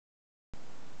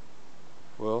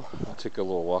Well, I'll take a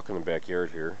little walk in the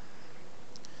backyard here,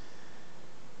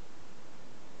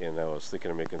 and I was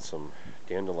thinking of making some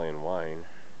dandelion wine,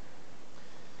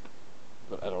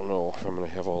 but I don't know if I'm going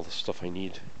to have all the stuff I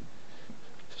need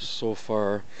so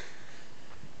far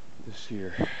this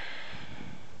year.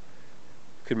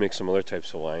 Could make some other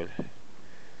types of wine.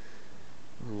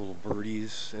 Little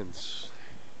birdies and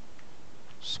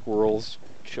squirrels,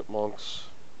 chipmunks.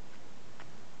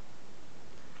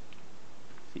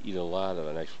 They eat a lot of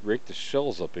it. I rake the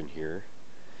shells up in here,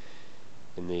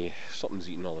 and something's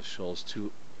eating all the shells too.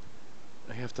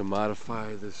 I have to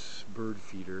modify this bird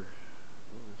feeder.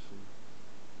 Oh, there's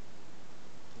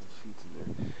some seeds in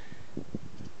there.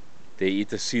 They eat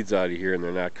the seeds out of here and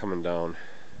they're not coming down.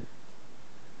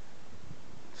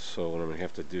 So what I'm going to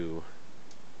have to do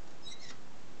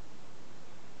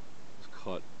is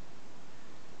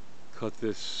cut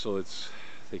this so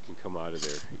they can come out of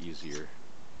there easier.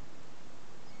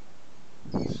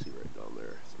 Let's see right down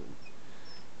there.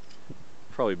 It's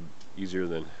probably easier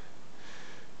than,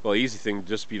 well, easy thing would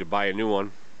just be to buy a new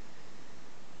one.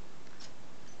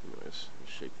 Anyways,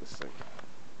 let's shake this thing.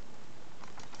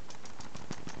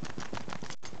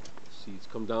 Seeds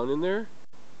come down in there.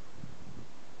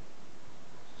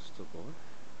 Still going.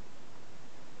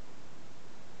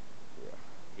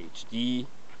 Yeah, HD.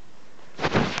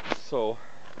 So,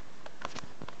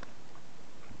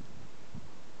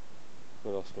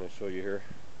 what else can I show you here?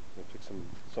 I'm gonna pick some.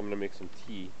 I'm gonna make some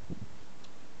tea.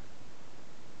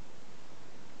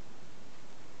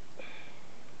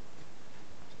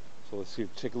 So let's see.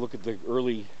 Take a look at the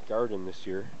early garden this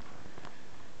year.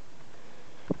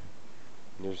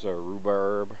 There's our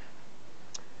rhubarb.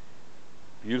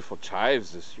 Beautiful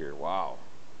chives this year. Wow.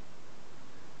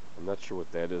 I'm not sure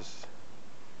what that is.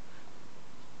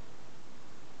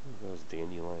 Those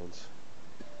dandelions.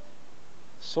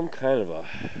 Some kind of a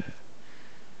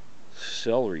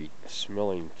celery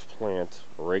smelling plant.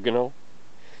 Oregano.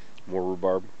 More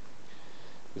rhubarb.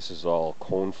 This is all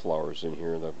coneflowers in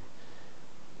here. The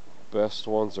best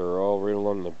ones are all right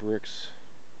along the bricks.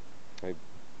 I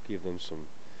gave them some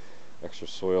extra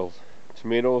soil.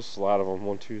 Tomatoes, a lot of them.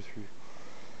 1, 2,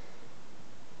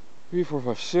 3, 4,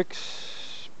 5,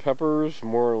 6. Peppers,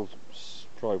 more.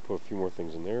 Probably put a few more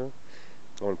things in there.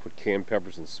 I want to put canned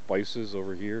peppers and spices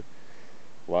over here.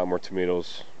 A lot more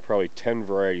tomatoes. Probably 10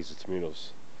 varieties of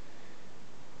tomatoes.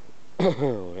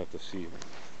 We'll have to see.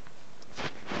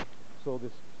 So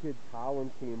this kid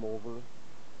Colin came over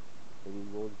and he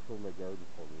rode to my garden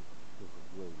for me. This is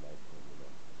really nice one, you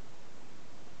know.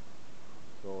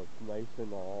 So it's nice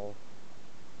and all.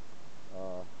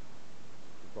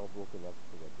 It's all broken up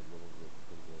so that the middle of it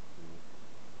can go through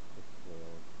the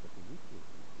soil. But the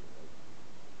nutrients is here, right?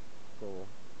 So,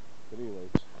 but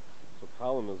anyways, so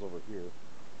Colin is over here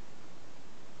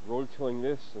road killing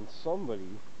this, and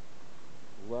somebody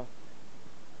left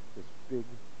this big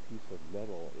piece of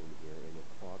metal in here and it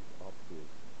clogged up his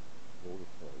road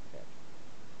killing attachment.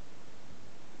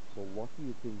 So lucky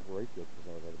it didn't break it because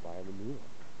I had to buy him a new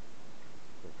one.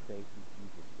 So thank you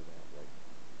Jesus for that, right?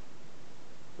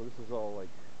 So this is all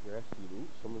like grass seed. Ooh,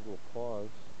 some of the little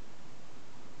claws.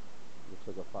 Looks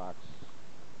like a fox,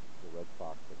 a red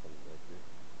fox that comes right here.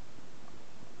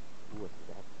 Ooh, I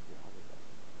forgot to see how that.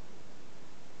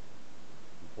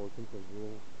 Important,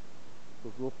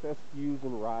 those little fescues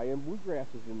and rye and bluegrass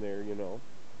is in there, you know.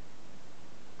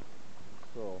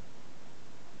 So,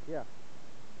 yeah.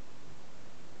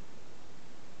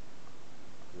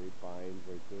 Grapevines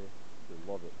right there. They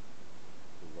love it.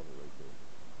 They love it right there.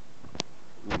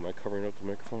 Ooh, am I covering up the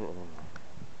microphone? Oh.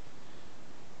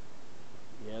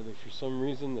 Yeah, for some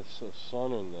reason the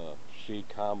sun and the shade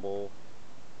combo.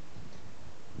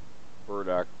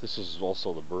 Burdock. This is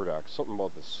also the burdock. Something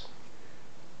about this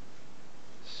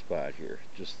spot here.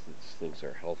 Just these things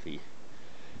are healthy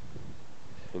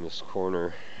in this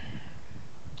corner.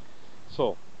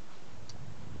 So,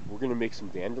 we're going to make some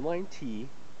dandelion tea.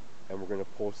 And we're going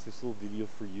to post this little video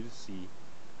for you to see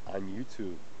on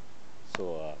YouTube.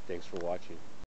 So thanks for watching.